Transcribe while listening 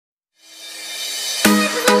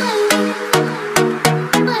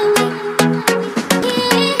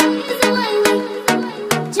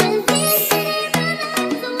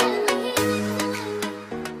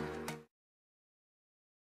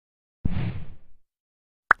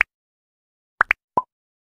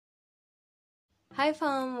Hi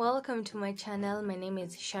fam, welcome to my channel. My name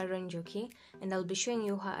is Sharon Njoki and I'll be showing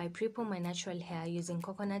you how I prepoo my natural hair using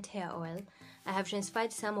coconut hair oil. I have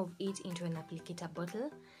transferred some of it into an applicator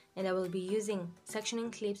bottle and I will be using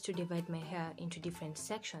sectioning clips to divide my hair into different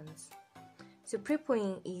sections. So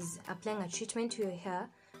prepooing is applying a treatment to your hair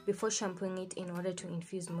before shampooing it in order to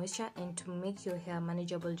infuse moisture and to make your hair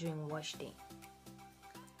manageable during wash day.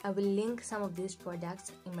 I will link some of these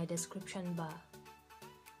products in my description bar.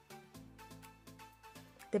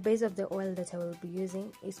 The base of the oil that I will be using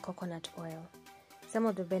is coconut oil. Some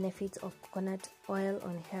of the benefits of coconut oil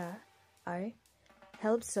on hair are: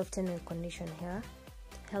 helps soften and condition hair,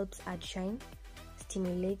 helps add shine,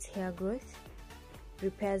 stimulates hair growth,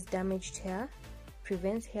 repairs damaged hair,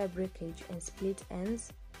 prevents hair breakage and split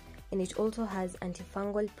ends, and it also has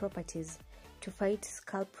antifungal properties to fight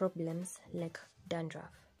scalp problems like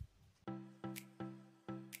dandruff.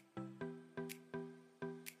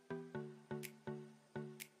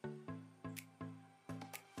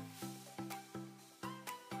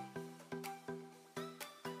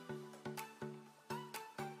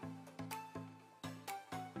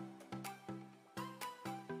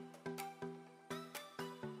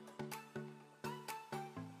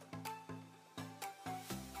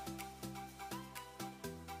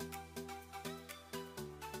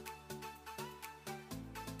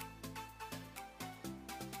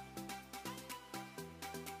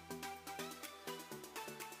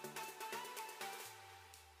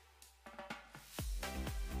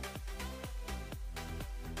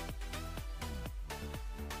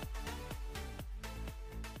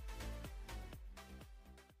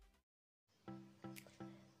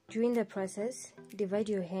 During the process, divide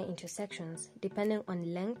your hair into sections depending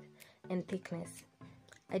on length and thickness.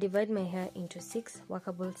 I divide my hair into 6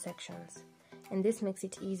 workable sections, and this makes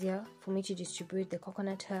it easier for me to distribute the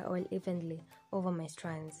coconut hair oil evenly over my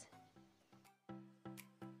strands.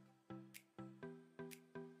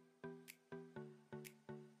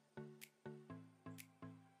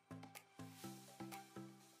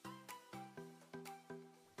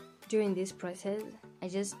 During this process, I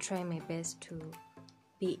just try my best to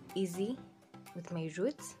be easy with my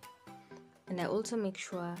roots, and I also make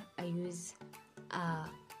sure I use a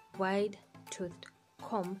wide toothed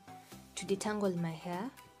comb to detangle my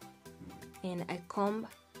hair, and I comb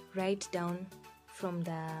right down from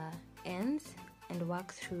the ends and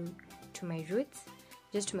work through to my roots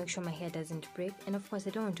just to make sure my hair doesn't break. And of course,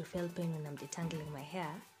 I don't want to feel pain when I'm detangling my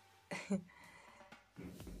hair.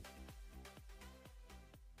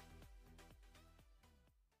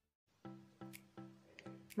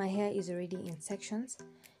 My hair is already in sections,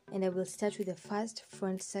 and I will start with the first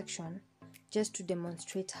front section just to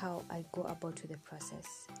demonstrate how I go about with the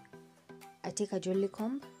process. I take a jolly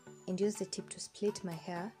comb and use the tip to split my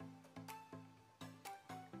hair.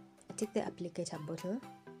 I take the applicator bottle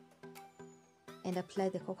and apply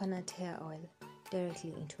the coconut hair oil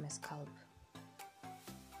directly into my scalp.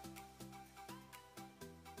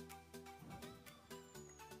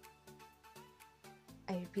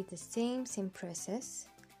 I repeat the same process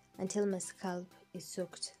until my scalp is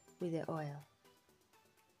soaked with the oil.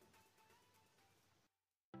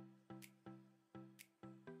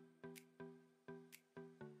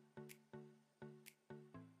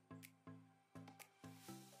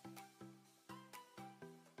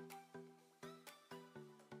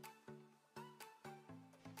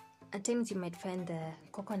 At times you might find the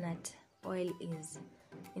coconut oil is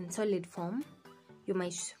in solid form. You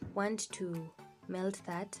might want to melt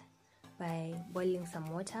that by boiling some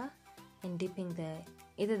water and dipping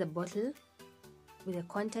either the bottle with the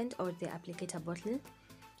content or the applicator bottle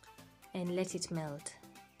and let it melt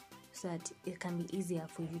so that it can be easier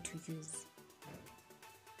for you to use.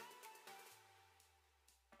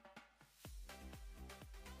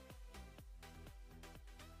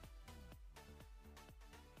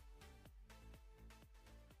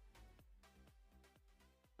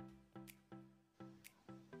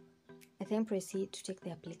 I then proceed to take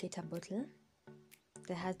the applicator bottle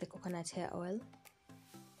that has the coconut hair oil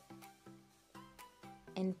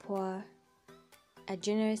and pour a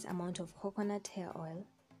generous amount of coconut hair oil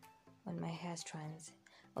on my hair strands.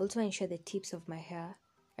 Also ensure the tips of my hair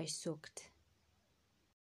are soaked.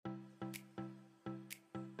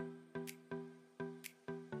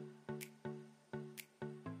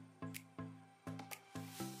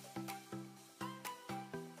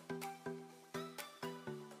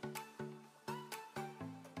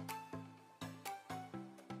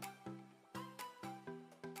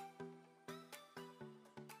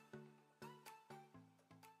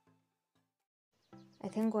 I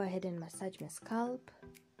then go ahead and massage my scalp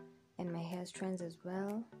and my hair strands as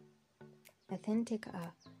well. I then take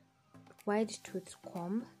a wide tooth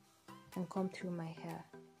comb and comb through my hair.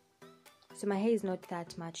 So my hair is not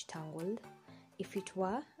that much tangled. If it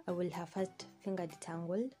were, I will have first finger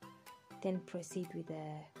detangled, then proceed with the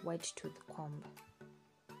wide tooth comb.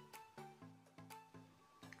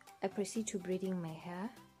 I proceed to braiding my hair,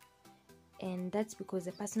 and that's because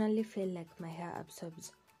I personally feel like my hair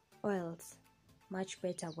absorbs oils much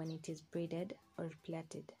better when it is braided or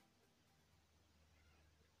plaited.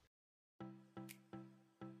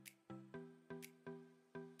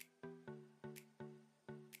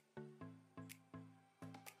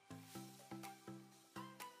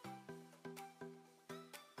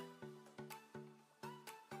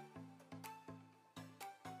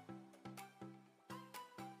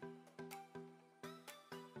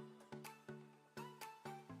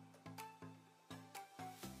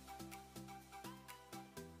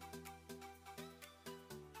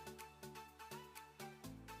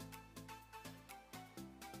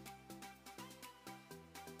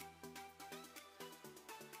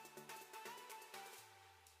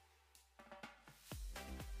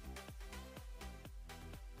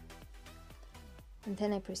 And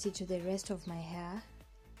then I proceed to the rest of my hair.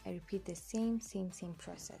 I repeat the same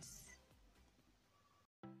process.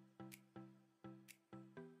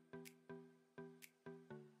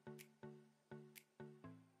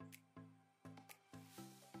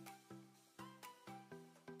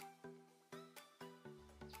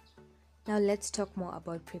 Now let's talk more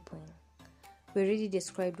about prepooing. We already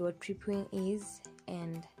described what prepooing is,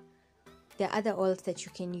 and there are other oils that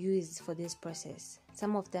you can use for this process.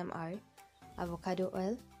 Some of them are avocado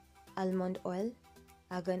oil, almond oil,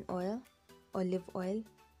 argan oil, olive oil,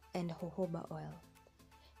 and jojoba oil.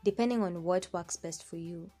 Depending on what works best for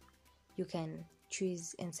you, you can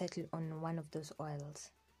choose and settle on one of those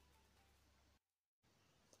oils.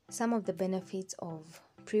 Some of the benefits of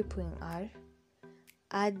prepooing are: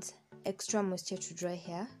 adds extra moisture to dry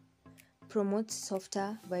hair, promotes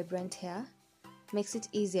softer, vibrant hair, makes it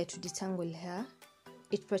easier to detangle hair,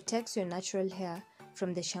 it protects your natural hair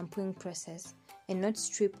from the shampooing process and not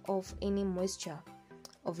strip off any moisture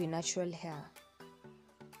of your natural hair.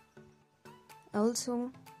 I also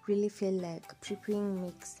really feel like prepooing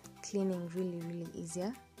makes cleaning really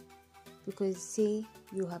easier, because say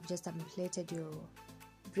you have just plaited your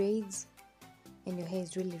braids and your hair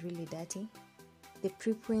is really dirty, the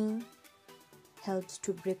prepooing helps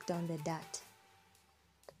to break down the dirt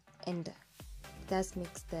and thus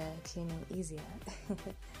makes the cleaning easier.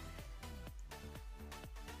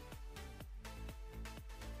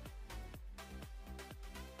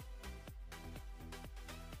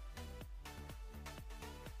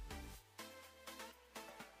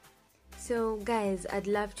 So guys, I'd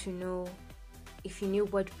love to know if you knew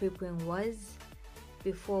what prepooing was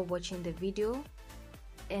before watching the video,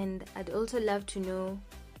 and I'd also love to know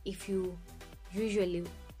if you usually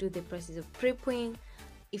do the process of prepooing.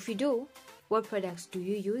 If you do, what products do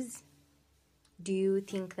you use? Do you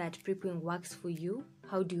think that prepooing works for you?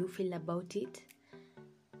 How do you feel about it?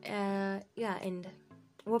 Yeah, and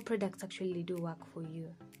what products actually do work for you?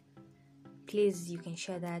 Please, you can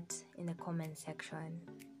share that in the comment section.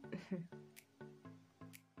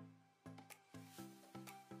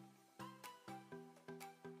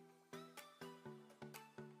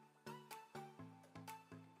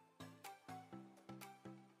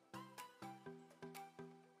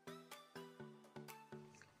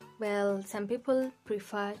 Well, some people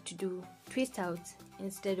prefer to do twist outs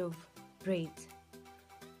instead of braids.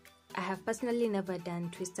 I have personally never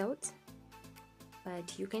done twist outs,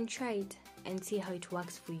 but you can try it and see how it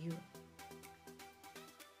works for you.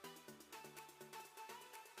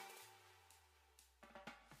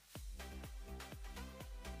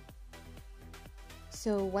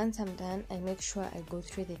 So once I'm done, I make sure I go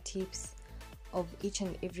through the tips of each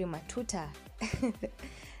and every matuta.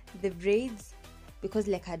 The braids, because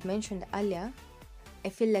like I had mentioned earlier, I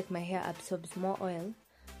feel like my hair absorbs more oil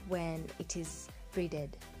when it is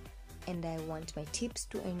braided, and I want my tips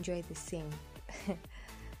to enjoy the same.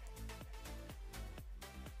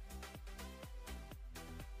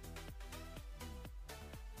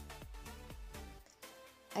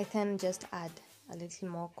 I then just add a little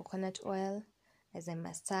more coconut oil as I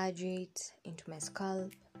massage it into my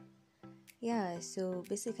scalp. Yeah, so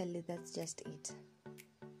basically that's just it.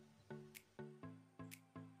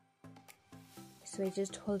 So I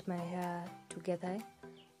just hold my hair together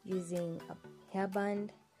using a hairband.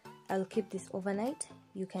 I'll keep this overnight.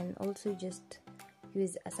 You can also just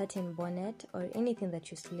use a satin bonnet or anything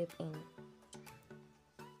that you sleep in.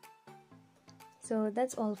 So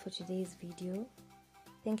that's all for today's video.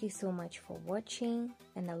 Thank you so much for watching,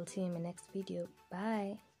 and I will see you in my next video.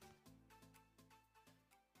 Bye.